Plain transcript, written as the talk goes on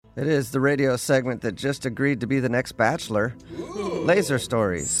It is the radio segment that just agreed to be the next Bachelor. Ooh. Laser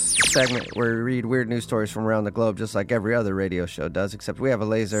Stories, a segment where we read weird news stories from around the globe just like every other radio show does, except we have a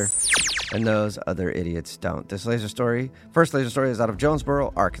laser and those other idiots don't. This first laser story is out of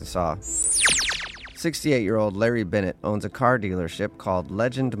Jonesboro, Arkansas. 68-year-old Larry Bennett owns a car dealership called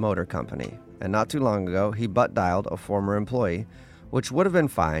Legend Motor Company. And not too long ago, he butt-dialed a former employee, which would have been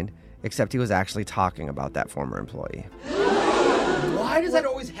fine, except he was actually talking about that former employee. Why does that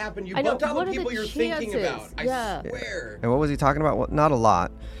always happen? You butt dial the people you're thinking about. Yeah. I swear. And what was he talking about? Well, not a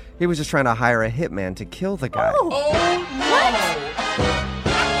lot. He was just trying to hire a hitman to kill the guy. Oh,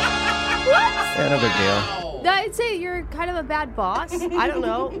 Yeah, no big deal. I'd say you're kind of a bad boss. I don't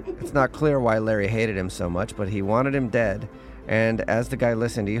know. It's not clear why Larry hated him so much, but he wanted him dead. And as the guy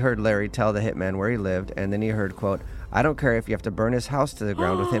listened, he heard Larry tell the hitman where he lived, and then he heard, quote, "I don't care if you have to burn his house to the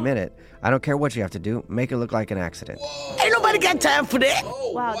ground with him in it. I don't care what you have to do. Make it look like an accident." Whoa. Ain't nobody got time for that.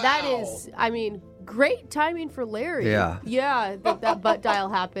 Oh, Wow, that is, great timing for Larry. Yeah. Yeah, that butt dial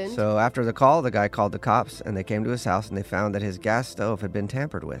happened. So after the call, the guy called the cops, and they came to his house, and they found that his gas stove had been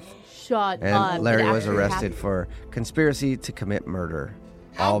tampered with. Shut And up. Larry It was actually arrested happened. for conspiracy to commit murder.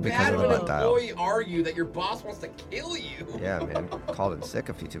 How all because bad of of the an butt dial. employee are you that your boss wants to kill you? Yeah, man. Called in sick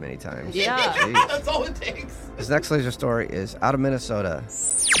a few too many times. Yeah. Jeez. That's all it takes. This next laser story is out of Minnesota.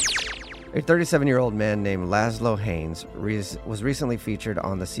 A 37-year-old man named Laszlo Haynes was recently featured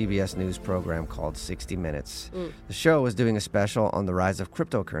on the CBS News program called 60 Minutes. The show was doing a special on the rise of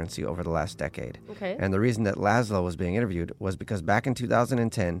cryptocurrency over the last decade. Okay. And the reason that Laszlo was being interviewed was because back in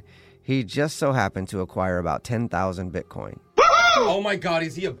 2010, he just so happened to acquire about 10,000 Bitcoin. Oh my God,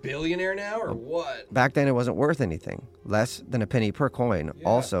 is he a billionaire now or what? Back then, it wasn't worth anything, less than a penny per coin. Yeah.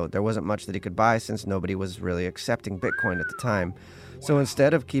 Also, there wasn't much that he could buy since nobody was really accepting Bitcoin at the time. So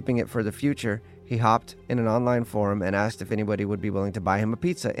instead of keeping it for the future, he hopped in an online forum and asked if anybody would be willing to buy him a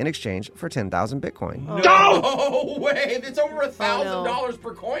pizza in exchange for 10,000 Bitcoin. No way! It's over $1,000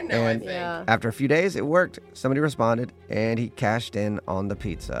 per coin now, I And think. Yeah. after a few days, it worked. Somebody responded, and he cashed in on the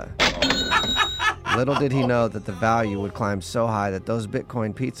pizza. Little did he know that the value would climb so high that those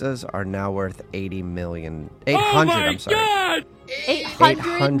Bitcoin pizzas are now worth $800 million. $800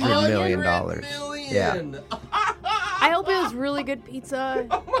 $800 million. Yeah. I hope it was really good pizza.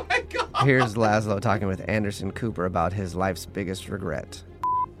 Oh my God. Here's Laszlo talking with Anderson Cooper about his life's biggest regret.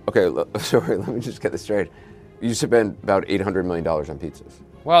 Okay, sorry, let me just get this straight. You spent about $800 million on pizzas.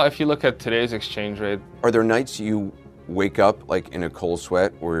 Well, if you look at today's exchange rate, Are there nights you wake up like in a cold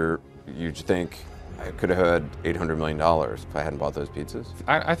sweat where you think, I could have had $800 million if I hadn't bought those pizzas?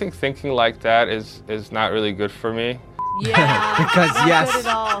 I think thinking like that is not really good for me. Yeah. Because, not yes, good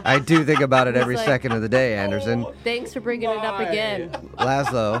at all. I do think about it every like- second of the day, Anderson. Thanks for bringing it up again.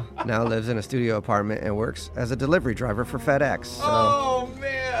 Laszlo now lives in a studio apartment and works as a delivery driver for FedEx. So Oh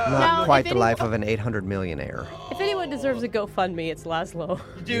man. not Now, quite if the life of an 800 millionaire. If anyone deserves a GoFundMe, it's Laszlo.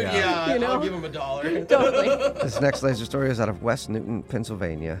 Dude, Yeah. yeah, You know? I'll give him $1. Totally. This next laser story is out of West Newton,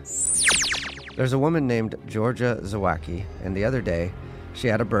 Pennsylvania. There's a woman named Georgia Zawacki, and the other day, she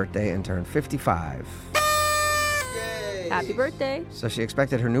had a birthday and turned 55. Happy birthday. So she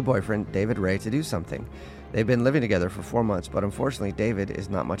expected her new boyfriend, David Ray, to do something. They've been living together for 4 months, but unfortunately, David is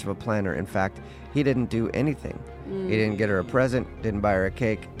not much of a planner. In fact, he didn't do anything. He didn't get her a present, didn't buy her a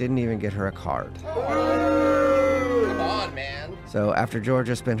cake, didn't even get her a card. Come on, man. So after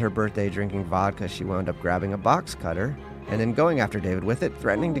Georgia spent her birthday drinking vodka, she wound up grabbing a box cutter and then going after David with it,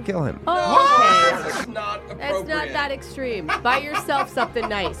 threatening to kill him. Oh, okay. That's not appropriate. That's not that extreme. Buy yourself something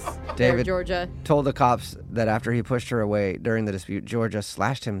nice. There, David- Georgia. Told the cops that after he pushed her away during the dispute, Georgia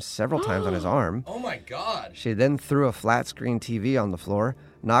slashed him several times on his arm. Oh my God. She then threw a flat screen TV on the floor,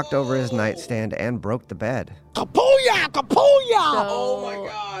 knocked over his nightstand, and broke the bed. Kapooyah! Kapooyah! So, Oh my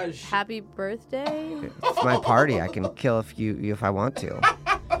gosh. Happy birthday. It's my party. I can kill you if I want to.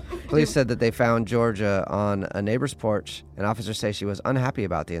 Police said that they found Georgia on a neighbor's porch, and officers say she was unhappy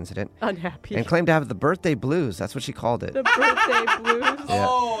about the incident Unhappy. and claimed to have the birthday blues. That's what she called it. The birthday blues. Yeah.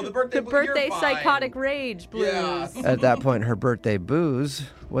 Oh, the birthday. The birthday you're fine. psychotic rage blues. Yeah. At that point, her birthday booze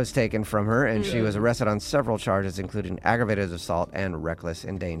was taken from her, and she was arrested on several charges, including aggravated assault and reckless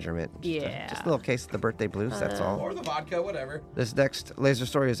endangerment. Yeah. Just a little case of the birthday blues, that's all. Or the vodka, whatever. This next laser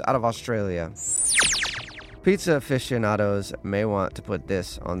story is out of Australia. Pizza aficionados may want to put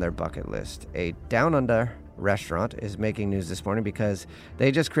this on their bucket list. A Down Under restaurant is making news this morning because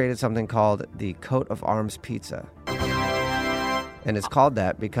they just created something called the Coat of Arms Pizza. And it's called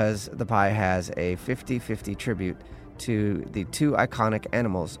that because the pie has a 50-50 tribute to the two iconic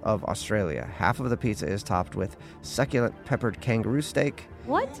animals of Australia. Half of the pizza is topped with succulent peppered kangaroo steak,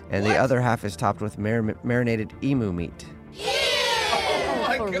 What? and the other half is topped with marinated emu meat.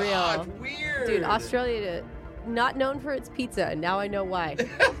 my For God, real. weird. Dude, Australia, not known for its pizza, and now I know why.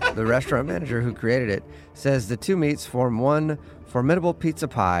 The restaurant manager who created it says the two meats form one formidable pizza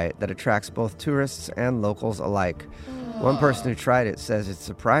pie that attracts both tourists and locals alike. One person who tried it says it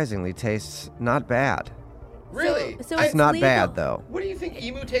surprisingly tastes not bad. Really? So It's not legal? bad, though. What do you think?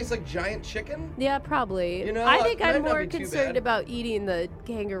 Emu tastes like giant chicken? Yeah, probably. You know, I think it might I'm not more be too concerned bad. about eating the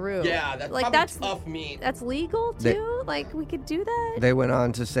kangaroo. Yeah, that's like probably tough meat. That's legal They- too. Like we could do that. They went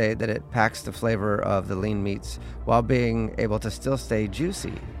on to say that it packs the flavor of the lean meats while being able to still stay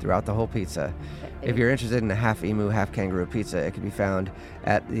juicy throughout the whole pizza. If you're interested in a half emu, half kangaroo pizza, it can be found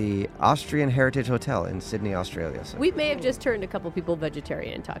at the Austrian Heritage Hotel in Sydney, Australia. So We may have just turned a couple people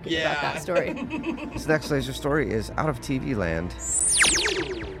vegetarian talking about Yeah. that story. this next laser story is out of TV land.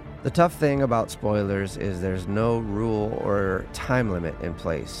 The tough thing about spoilers is there's no rule or time limit in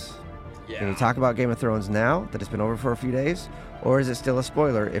place. Yeah. Can you talk about Game of Thrones now that it's been over for a few days? Or is it still a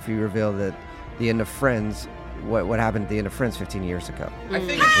spoiler if you reveal that the end of Friends, what happened at the end of Friends 15 years ago? I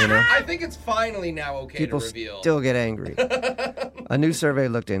think You know? I think it's finally now okay People to reveal. still get angry. A new survey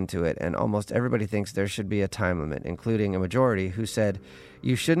looked into it, and almost everybody thinks there should be a time limit, including a majority who said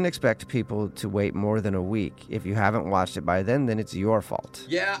you shouldn't expect people to wait more than a week. If you haven't watched it by then it's your fault.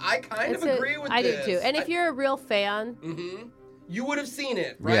 Yeah, I kind of agree with I this. do too. And if you're a real fan, you would have seen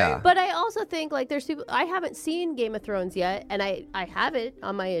it, right? Yeah. but I also think like there's people. I haven't seen Game of Thrones yet, and I have it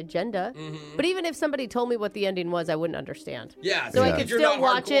on my agenda. But even if somebody told me what the ending was, I wouldn't understand. Yeah, So I Yeah. could you're still not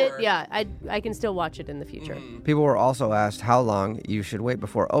watch it. hardcore. Yeah, I can still watch it in the future. People were also asked how long you should wait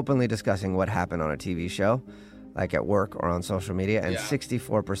before openly discussing what happened on a TV show, like at work or on social media, and Yeah.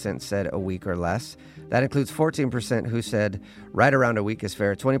 64% said a week or less. That includes 14% who said right around a week is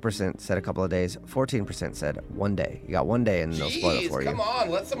fair, 20% said a couple of days, 14% said 1 day. You got 1 day and they'll spoil it Jeez, for you. come on,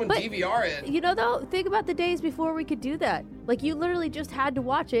 let someone But- DVR it. You know, though, think about the days before we could do that. Like, you literally just had to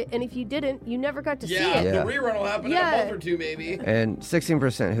watch it, and if you didn't, you never got to see Yeah, it. Yeah. the rerun will happen in a Yeah. month or two, maybe. And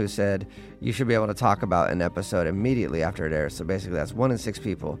 16% who said you should be able to talk about an episode immediately after it airs. So basically, that's 1 in 6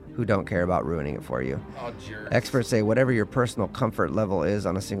 people who don't care about ruining it for you. Oh, jerk. Experts say whatever your personal comfort level is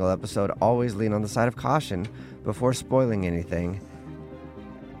on a single episode, always lean on the side of caution before spoiling anything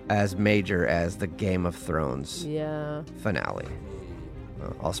as major as the Game of Thrones Yeah. finale.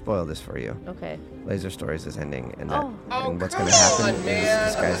 I'll spoil this for you. Okay. Laser Stories is ending, and, Oh. and what's come going to happen on, is man.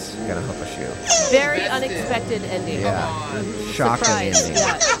 this guy's going to hump a shoe. Very Invested. unexpected ending. Yeah. Shocking Surprise. ending.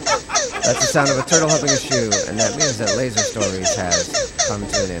 Yeah. That's the sound of a turtle humping a shoe, and that means that Laser Stories has come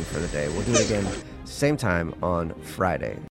to an end for the day. We'll do it again same time on Friday.